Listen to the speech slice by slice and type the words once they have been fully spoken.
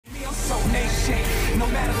No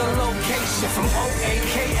matter the location, from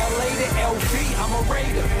O-A-K-L-A to L-V, I'm a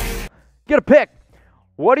Raider. Get a pick.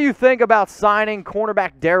 What do you think about signing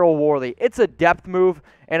cornerback Daryl Worley? It's a depth move,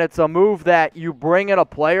 and it's a move that you bring in a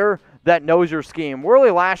player that knows your scheme. Worley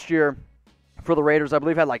last year for the Raiders, I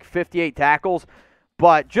believe, had like 58 tackles.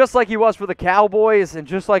 But just like he was for the Cowboys and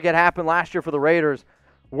just like it happened last year for the Raiders,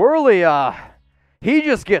 Worley, he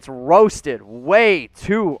just gets roasted way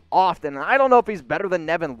too often. I don't know if he's better than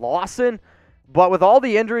Nevin Lawson, but with all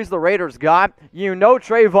the injuries the Raiders got, you know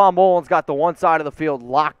Trayvon Mullen's got the one side of the field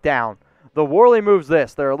locked down. The Worley moves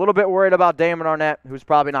this. They're a little bit worried about Damon Arnette, who's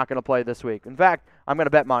probably not going to play this week. In fact, I'm going to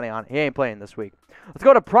bet money on it. He ain't playing this week. Let's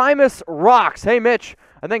go to Primus Rocks. Hey, Mitch,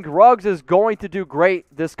 I think Ruggs is going to do great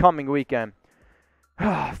this coming weekend.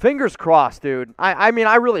 Fingers crossed, dude. I mean,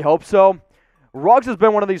 I really hope so. Ruggs has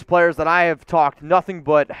been one of these players that I have talked nothing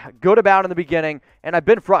but good about in the beginning, and I've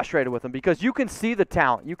been frustrated with him because you can see the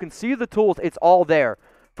talent. You can see the tools. It's all there.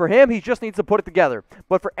 For him, he just needs to put it together.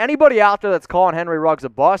 But for anybody out there that's calling Henry Ruggs a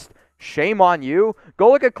bust, shame on you.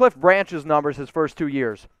 Go look at Cliff Branch's numbers his first 2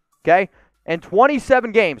 years, okay? In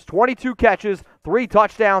 27 games, 22 catches, 3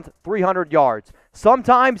 touchdowns, 300 yards.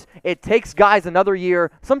 Sometimes it takes guys another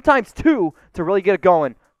year, sometimes 2, to really get it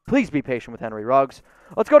going. Please be patient with Henry Ruggs.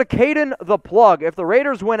 Let's go to Caden the Plug. If the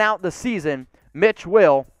Raiders win out the season, Mitch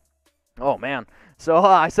will. Oh, man. So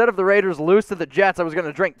I said if the Raiders lose to the Jets, I was going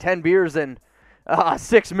to drink 10 beers in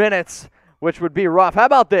 6 minutes, which would be rough. How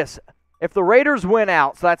about this? If the Raiders win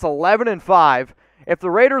out, so that's 11-5. If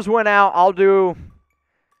the Raiders win out, I'll do...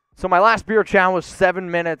 So my last beer challenge was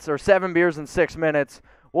 7 minutes, or 7 beers in 6 minutes.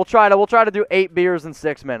 We'll try to do 8 beers in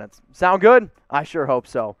 6 minutes. Sound good? I sure hope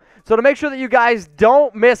so. So to make sure that you guys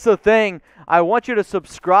don't miss a thing, I want you to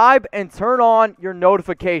subscribe and turn on your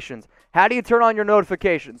notifications. How do you turn on your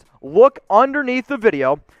notifications? Look underneath the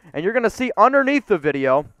video, and you're going to see underneath the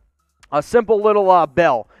video a simple little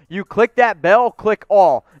bell. You click that bell, click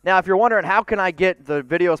all. Now, if you're wondering how can I get the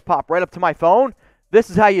videos pop right up to my phone, this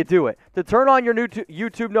is how you do it. To turn on your new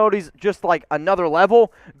YouTube noties just like another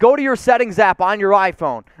level, go to your settings app on your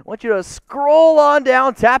iPhone. I want you to scroll on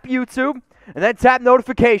down, tap YouTube, and then tap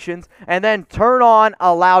notifications, and then turn on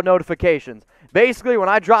allow notifications. Basically, when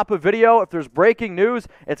I drop a video, if there's breaking news,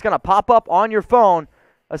 it's going to pop up on your phone.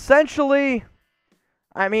 Essentially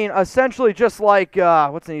just like,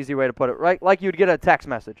 what's an easy way to put it, right? Like you'd get a text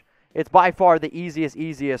message. It's by far the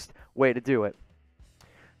easiest way to do it.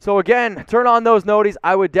 So again, turn on those noties.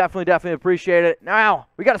 I would definitely appreciate it. Now,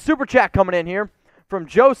 we got a super chat coming in here from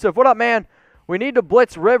Joseph. What up, man? We need to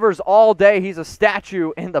blitz Rivers all day. He's a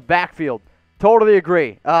statue in the backfield. Totally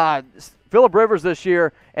agree. Phillip Rivers this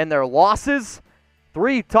year and their losses,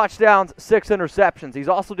 3 touchdowns, 6 interceptions. He's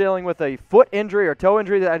also dealing with a foot injury or toe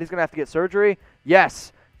injury that he's going to have to get surgery.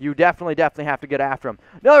 Yes, you definitely have to get after him.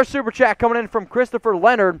 Another super chat coming in from Christopher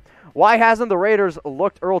Leonard. Why hasn't the Raiders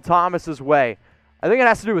looked Earl Thomas's way? I think it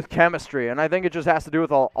has to do with chemistry, and I think it just has to do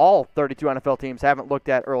with all 32 NFL teams haven't looked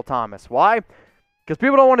at Earl Thomas. Why? Because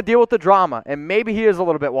people don't want to deal with the drama, and maybe he is a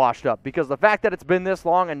little bit washed up because the fact that it's been this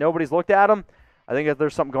long and nobody's looked at him, I think that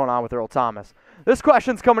there's something going on with Earl Thomas. This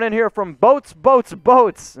question's coming in here from Boats.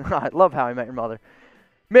 I love How I Met Your Mother.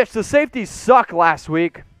 Mitch, the safeties suck last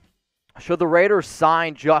week. Should the Raiders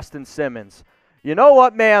sign Justin Simmons? You know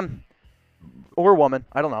what, man? Or woman,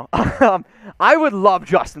 I don't know. I would love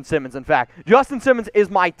Justin Simmons, in fact. Justin Simmons is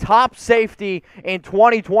my top safety in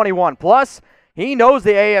 2021. Plus, he knows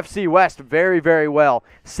the AFC West very well.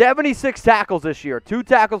 76 tackles this year, 2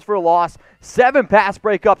 tackles for a loss, 7 pass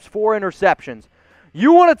breakups, 4 interceptions.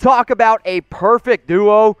 You want to talk about a perfect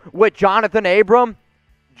duo with Jonathan Abram?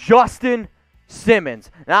 Justin Simmons.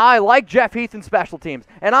 Now, I like Jeff Heath in special teams.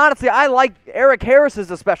 And honestly, I like Eric Harris as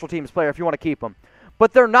a special teams player if you want to keep him.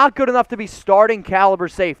 But they're not good enough to be starting caliber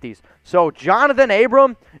safeties. So Jonathan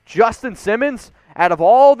Abram, Justin Simmons, out of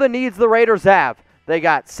all the needs the Raiders have, they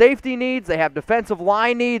got safety needs, they have defensive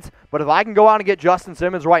line needs, but if I can go out and get Justin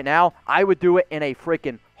Simmons right now, I would do it in a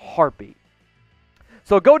freaking heartbeat.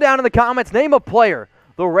 So go down in the comments, name a player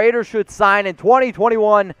the Raiders should sign in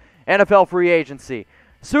 2021 NFL free agency.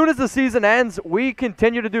 As soon as the season ends, we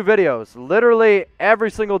continue to do videos, literally every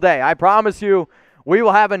single day. I promise you, we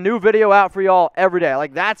will have a new video out for y'all every day.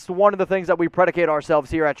 Like, that's one of the things that we predicate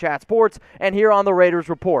ourselves here at Chat Sports and here on the Raiders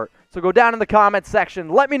Report. So go down in the comments section.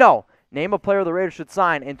 Let me know. Name a player the Raiders should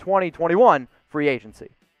sign in 2021 free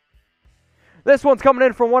agency. This one's coming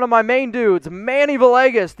in from one of my main dudes, Manny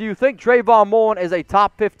Villegas. Do you think Trayvon Mullen is a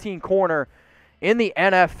top 15 corner in the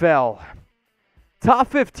NFL? Top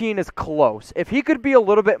 15 is close. If he could be a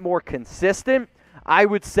little bit more consistent, I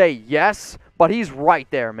would say yes, but he's right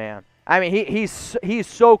there, man. I mean, he's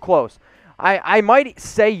so close. I might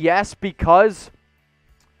say yes because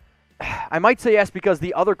I might say yes because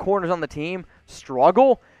the other corners on the team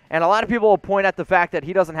struggle. And a lot of people will point at the fact that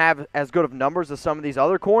he doesn't have as good of numbers as some of these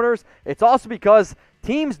other corners. It's also because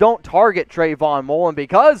teams don't target Trayvon Mullen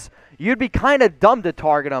because you'd be kind of dumb to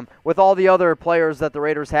target him with all the other players that the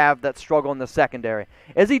Raiders have that struggle in the secondary.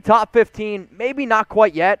 Is he top 15? Maybe not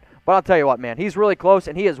quite yet, but I'll tell you what, man. He's really close,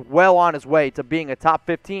 and he is well on his way to being a top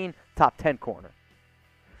 15, top 10 corner.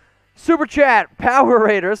 Super Chat, Power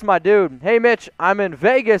Raiders, my dude. Hey, Mitch, I'm in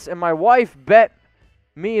Vegas, and my wife bet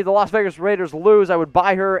me, the Las Vegas Raiders lose, I would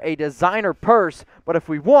buy her a designer purse, but if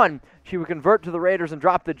we won, she would convert to the Raiders and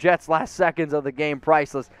drop the Jets last seconds of the game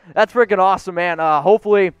priceless. That's freaking awesome, man.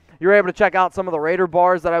 Hopefully you're able to check out some of the Raider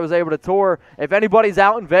bars that I was able to tour. If anybody's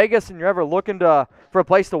out in Vegas and you're ever looking for a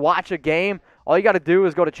place to watch a game, all you got to do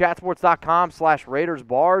is go to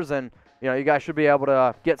chatsports.com/RaidersBars, and you guys should be able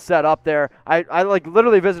to get set up there. I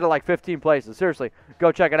literally visited like 15 places. Seriously,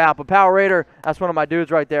 go check it out. But Power Raider, that's one of my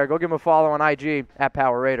dudes right there. Go give him a follow on IG at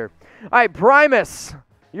Power Raider. All right, Primus,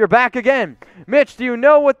 you're back again. Mitch, do you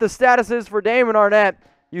know what the status is for Damon Arnette?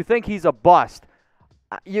 You think he's a bust?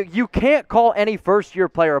 You can't call any first-year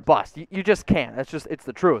player a bust. You just can't. It's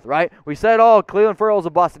the truth, right? We said, Cleveland Ferrell's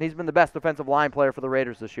a bust, and he's been the best defensive line player for the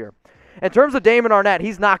Raiders this year. In terms of Damon Arnette,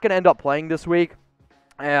 he's not going to end up playing this week.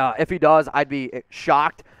 If he does, I'd be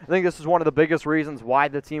shocked. I think this is one of the biggest reasons why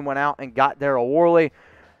the team went out and got Daryl Worley.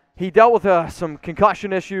 He dealt with some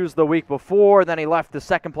concussion issues the week before. Then he left the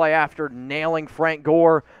second play after nailing Frank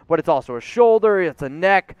Gore. But it's also a shoulder. It's a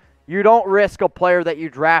neck. You don't risk a player that you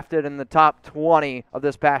drafted in the top 20 of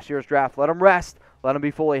this past year's draft. Let him rest. Let him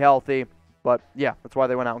be fully healthy. But, yeah, that's why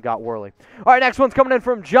they went out and got Worley. All right, next one's coming in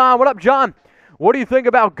from John. What up, John? What do you think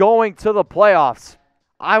about going to the playoffs?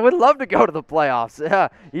 I would love to go to the playoffs. Yeah,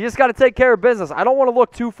 you just got to take care of business. I don't want to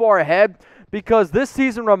look too far ahead because this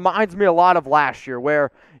season reminds me a lot of last year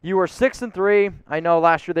where you were 6-3. I know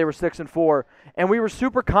last year they were 6-4, and we were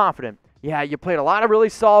super confident. Yeah, you played a lot of really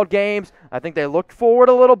solid games. I think they looked forward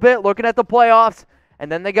a little bit, looking at the playoffs,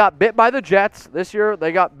 and then they got bit by the Jets. This year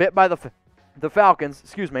they got bit by the Falcons.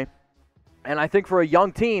 And I think for a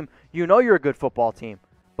young team, you're a good football team.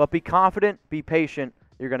 But be confident, be patient.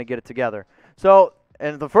 You're going to get it together. So,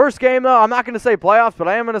 in the first game, though, I'm not going to say playoffs, but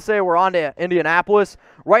I am going to say we're on to Indianapolis.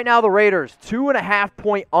 Right now, the Raiders,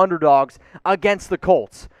 2.5-point underdogs against the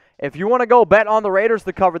Colts. If you want to go bet on the Raiders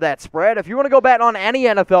to cover that spread, if you want to go bet on any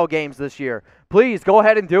NFL games this year, please go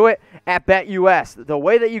ahead and do it at BetUS. The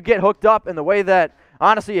way that you get hooked up and the way that,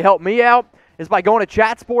 honestly, you help me out is by going to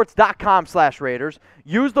chatsports.com/Raiders.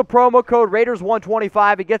 Use the promo code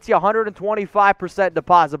Raiders125. It gets you a 125%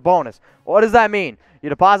 deposit bonus. What does that mean? You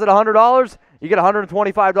deposit $100, you get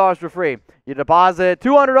 $125 for free. You deposit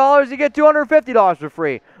 $200, you get $250 for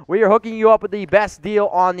free. We are hooking you up with the best deal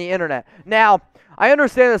on the internet. Now, I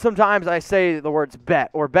understand that sometimes I say the words bet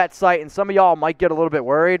or bet site, and some of y'all might get a little bit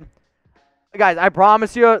worried. Guys, I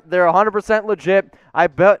promise you, they're 100% legit. I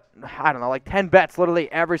bet, like 10 bets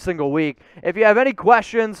literally every single week. If you have any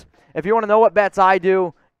questions, if you want to know what bets I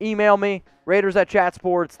do, email me,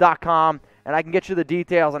 Raiders@chatsports.com, and I can get you the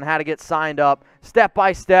details on how to get signed up step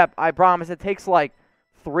by step. I promise it takes like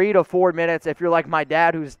 3 to 4 minutes. If you're like my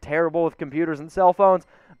dad who's terrible with computers and cell phones,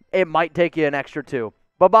 it might take you an extra 2.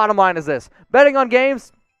 But bottom line is this. Betting on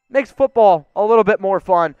games makes football a little bit more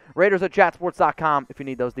fun. Raiders@chatsports.com if you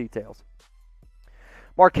need those details.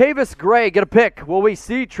 Marcavis Gray, get a pick. Will we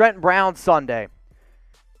see Trent Brown Sunday?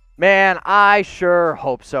 Man, I sure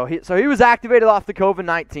hope so. He was activated off the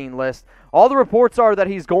COVID-19 list. All the reports are that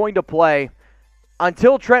he's going to play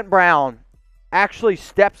until Trent Brown actually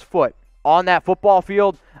steps foot on that football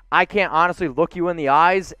field. I can't honestly look you in the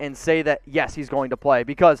eyes and say that, yes, he's going to play.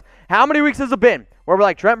 Because how many weeks has it been where we're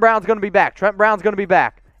like, Trent Brown's going to be back, Trent Brown's going to be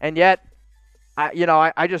back. And yet,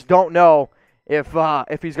 I just don't know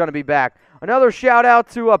if he's going to be back. Another shout-out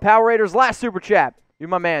to Power Raiders' last Super Chat. You're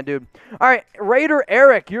my man, dude. All right, Raider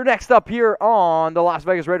Eric, you're next up here on the Las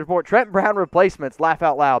Vegas Raiders Report. Trent Brown replacements, laugh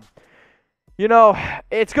out loud. I'm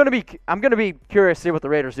going to be curious to see what the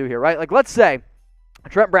Raiders do here, right? Like, let's say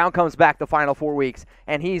Trent Brown comes back the final 4 weeks,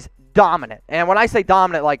 and he's dominant. And when I say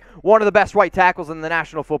dominant, like one of the best right tackles in the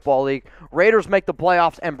National Football League. Raiders make the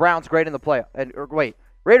playoffs, and Brown's great in the playoffs.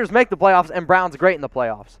 Raiders make the playoffs, and Brown's great in the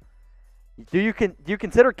playoffs. Do you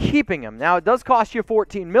consider keeping him? Now, it does cost you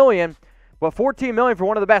 $14 million, but $14 million for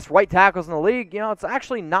one of the best right tackles in the league, it's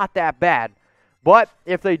actually not that bad. But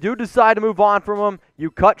if they do decide to move on from him, you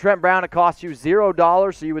cut Trent Brown, it costs you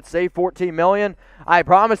 $0, so you would save $14 million. I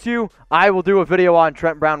promise you, I will do a video on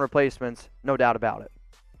Trent Brown replacements, no doubt about it.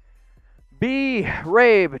 B.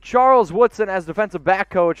 Rabe, Charles Woodson as defensive back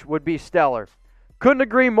coach would be stellar. Couldn't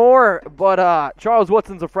agree more, but Charles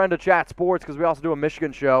Woodson's a friend of Chat Sports because we also do a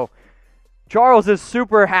Michigan show. Charles is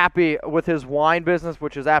super happy with his wine business,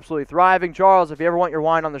 which is absolutely thriving. Charles, if you ever want your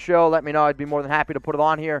wine on the show, let me know. I'd be more than happy to put it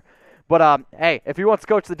on here. But, hey, if he wants to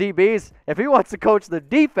coach the DBs, if he wants to coach the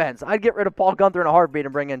defense, I'd get rid of Paul Gunther in a heartbeat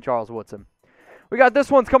and bring in Charles Woodson. We got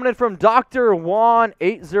this one's coming in from Dr. Juan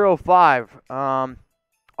 805. Our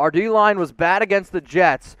D-line was bad against the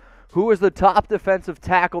Jets. Who is the top defensive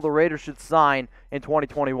tackle the Raiders should sign in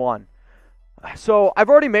 2021? So I've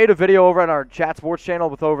already made a video over on our Chat Sports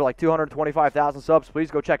channel with over like 225,000 subs.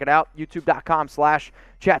 Please go check it out,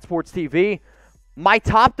 youtube.com/chatsportstv. My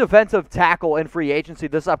top defensive tackle in free agency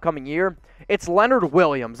this upcoming year, it's Leonard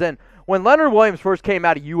Williams. And when Leonard Williams first came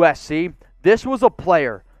out of USC, this was a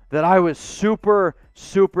player that I was super,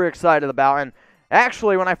 super excited about. And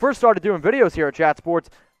actually, when I first started doing videos here at Chat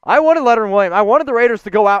Sports, I wanted Leonard Williams. I wanted the Raiders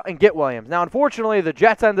to go out and get Williams. Now, unfortunately, the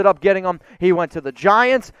Jets ended up getting him. He went to the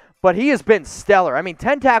Giants, but he has been stellar. I mean,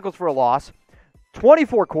 10 tackles for a loss,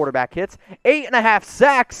 24 quarterback hits, 8.5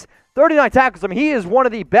 sacks, 39 tackles. I mean, he is one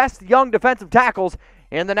of the best young defensive tackles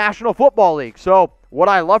in the National Football League. So, would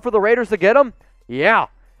I love for the Raiders to get him? Yeah.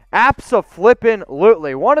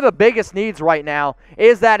 Abso-flippin'-lutely. One of the biggest needs right now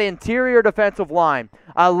is that interior defensive line.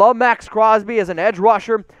 I love Max Crosby as an edge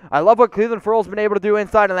rusher. I love what Cleveland Ferrell's been able to do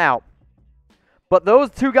inside and out. But those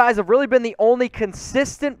two guys have really been the only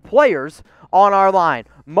consistent players on our line.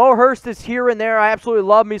 Mo Hurst is here and there. I absolutely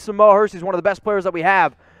love me some Mo Hurst. He's one of the best players that we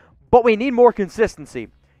have. But we need more consistency.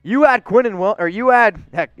 You add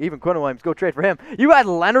even Quinn Williams, go trade for him. You add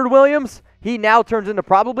Leonard Williams, he now turns into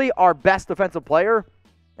probably our best defensive player.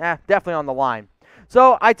 Definitely on the line.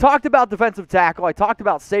 So I talked about defensive tackle. I talked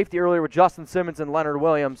about safety earlier with Justin Simmons and Leonard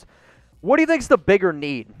Williams. What do you think is the bigger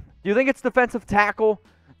need? Do you think it's defensive tackle?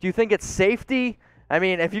 Do you think it's safety? I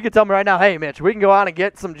mean, if you could tell me right now, hey, Mitch, we can go out and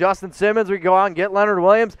get some Justin Simmons. We can go out and get Leonard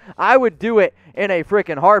Williams. I would do it in a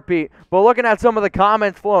freaking heartbeat. But looking at some of the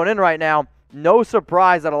comments flowing in right now, no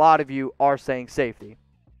surprise that a lot of you are saying safety.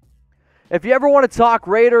 If you ever want to talk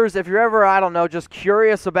Raiders, if you're ever, I don't know, just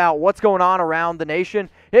curious about what's going on around the nation,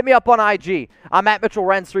 hit me up on IG. I'm at Mitchell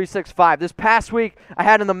Renz 365. This past week, I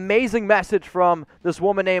had an amazing message from this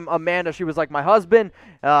woman named Amanda. She was like my husband.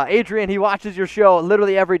 Adrian, he watches your show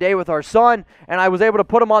literally every day with our son, and I was able to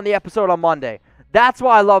put him on the episode on Monday. That's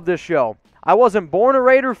why I love this show. I wasn't born a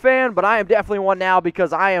Raider fan, but I am definitely one now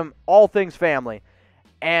because I am all things family.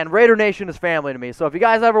 And Raider Nation is family to me. So if you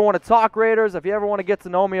guys ever want to talk Raiders, if you ever want to get to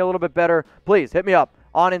know me a little bit better, please hit me up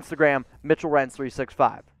on Instagram, Mitchell Renz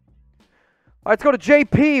 365. All right, let's go to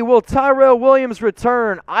JP. Will Tyrell Williams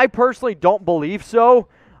return? I personally don't believe so.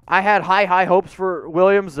 I had high hopes for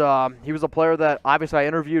Williams. He was a player that obviously I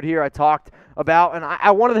interviewed here, I talked about, and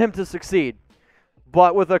I wanted him to succeed.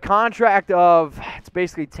 But with a contract of, it's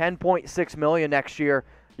basically $10.6 million next year,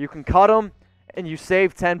 you can cut him and you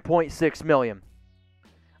save $10.6 million.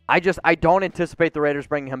 I don't anticipate the Raiders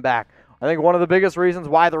bringing him back. I think one of the biggest reasons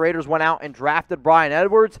why the Raiders went out and drafted Bryan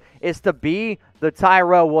Edwards is to be the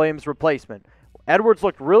Tyrell Williams replacement. Edwards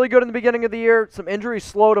looked really good in the beginning of the year. Some injuries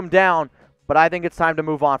slowed him down, but I think it's time to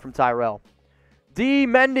move on from Tyrell. D.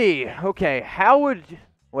 Mendy. Okay, how would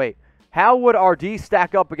our D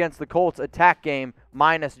stack up against the Colts attack game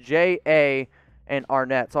minus J.A. and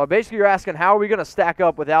Arnette? So basically you're asking how are we going to stack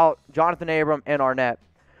up without Jonathan Abram and Arnette?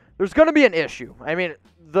 There's going to be an issue. I mean,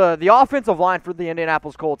 the offensive line for the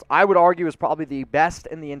Indianapolis Colts, I would argue, is probably the best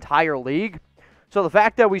in the entire league. So the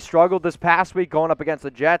fact that we struggled this past week going up against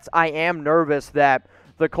the Jets, I am nervous that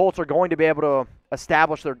the Colts are going to be able to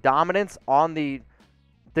establish their dominance on the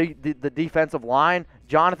defensive line.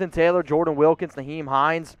 Jonathan Taylor, Jordan Wilkins, Naheem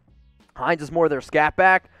Hines. Hines is more their scat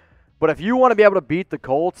back. But if you want to be able to beat the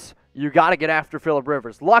Colts, you got to get after Phillip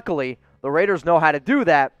Rivers. Luckily, the Raiders know how to do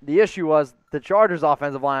that. The issue was the Chargers'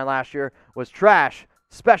 offensive line last year was trash,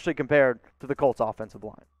 especially compared to the Colts' offensive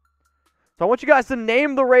line. So I want you guys to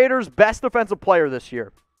name the Raiders' best defensive player this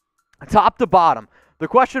year, top to bottom. The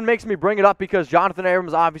question makes me bring it up because Jonathan Abram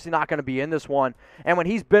is obviously not going to be in this one. And when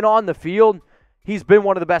he's been on the field, he's been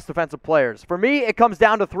one of the best defensive players. For me, it comes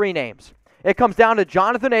down to three names. It comes down to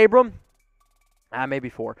Jonathan Abram, maybe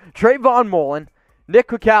four, Trayvon Mullen, Nick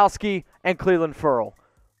Kwiatkowski, and Cleveland Ferrell.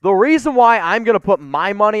 The reason why I'm going to put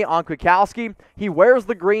my money on Kwiatkowski, he wears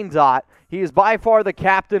the green dot. He is by far the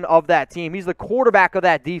captain of that team. He's the quarterback of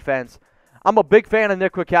that defense. I'm a big fan of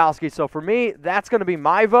Nick Kwiatkowski, so for me, that's going to be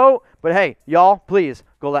my vote. But hey, y'all, please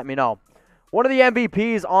go let me know. One of the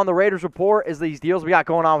MVPs on the Raiders report is these deals we got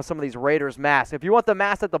going on with some of these Raiders masks. If you want the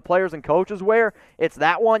mask that the players and coaches wear, it's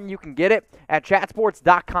that one. You can get it at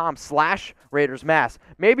chatsports.com/Raiders mask.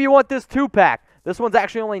 Maybe you want this 2-pack. This one's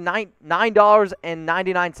actually only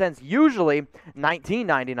 $9.99, usually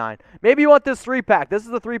 $19.99. Maybe you want this 3-pack. This is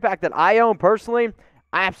the 3-pack that I own personally.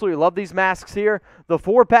 I absolutely love these masks here. The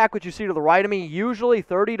 4-pack, which you see to the right of me, usually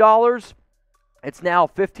 $30. It's now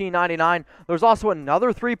 $15.99. There's also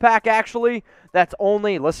another 3-pack, actually, that's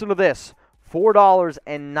only, listen to this,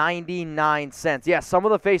 $4.99. Yeah, some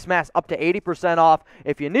of the face masks up to 80% off.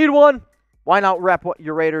 If you need one, why not rep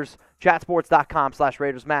your Raiders?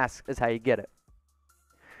 Chatsports.com/Raiders masks is how you get it.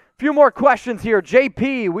 Few more questions here.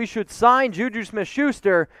 JP, we should sign Juju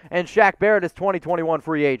Smith-Schuster and Shaq Barrett as 2021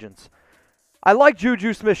 free agents. I like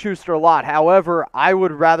Juju Smith-Schuster a lot. However, I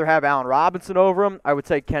would rather have Allen Robinson over him. I would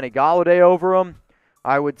take Kenny Golladay over him.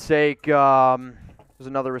 I would take, there's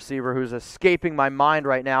another receiver who's escaping my mind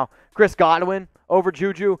right now, Chris Godwin over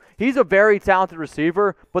Juju. He's a very talented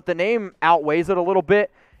receiver, but the name outweighs it a little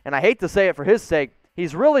bit. And I hate to say it for his sake,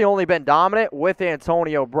 he's really only been dominant with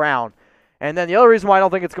Antonio Brown. And then the other reason why I don't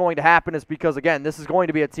think it's going to happen is because, again, this is going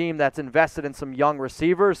to be a team that's invested in some young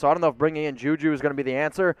receivers, so I don't know if bringing in Juju is going to be the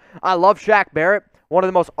answer. I love Shaq Barrett, one of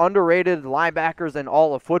the most underrated linebackers in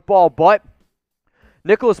all of football, but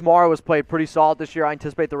Nicholas Morrow has played pretty solid this year. I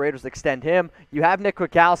anticipate the Raiders extend him. You have Nick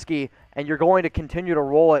Kwiatkowski, and you're going to continue to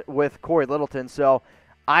roll it with Corey Littleton, so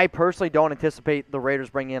I personally don't anticipate the Raiders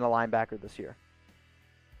bringing in a linebacker this year.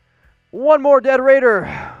 One more dead Raider.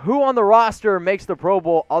 Who on the roster makes the Pro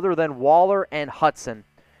Bowl other than Waller and Hudson?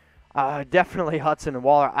 Definitely Hudson and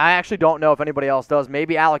Waller. I actually don't know if anybody else does.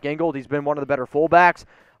 Maybe Alec Ingold. He's been one of the better fullbacks.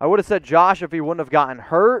 I would have said Josh if he wouldn't have gotten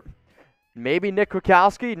hurt. Maybe Nick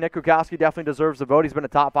Kwiatkowski. Nick Kwiatkowski definitely deserves the vote. He's been a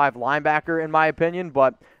top 5 linebacker in my opinion.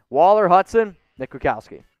 But Waller, Hudson, Nick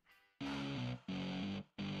Kwiatkowski.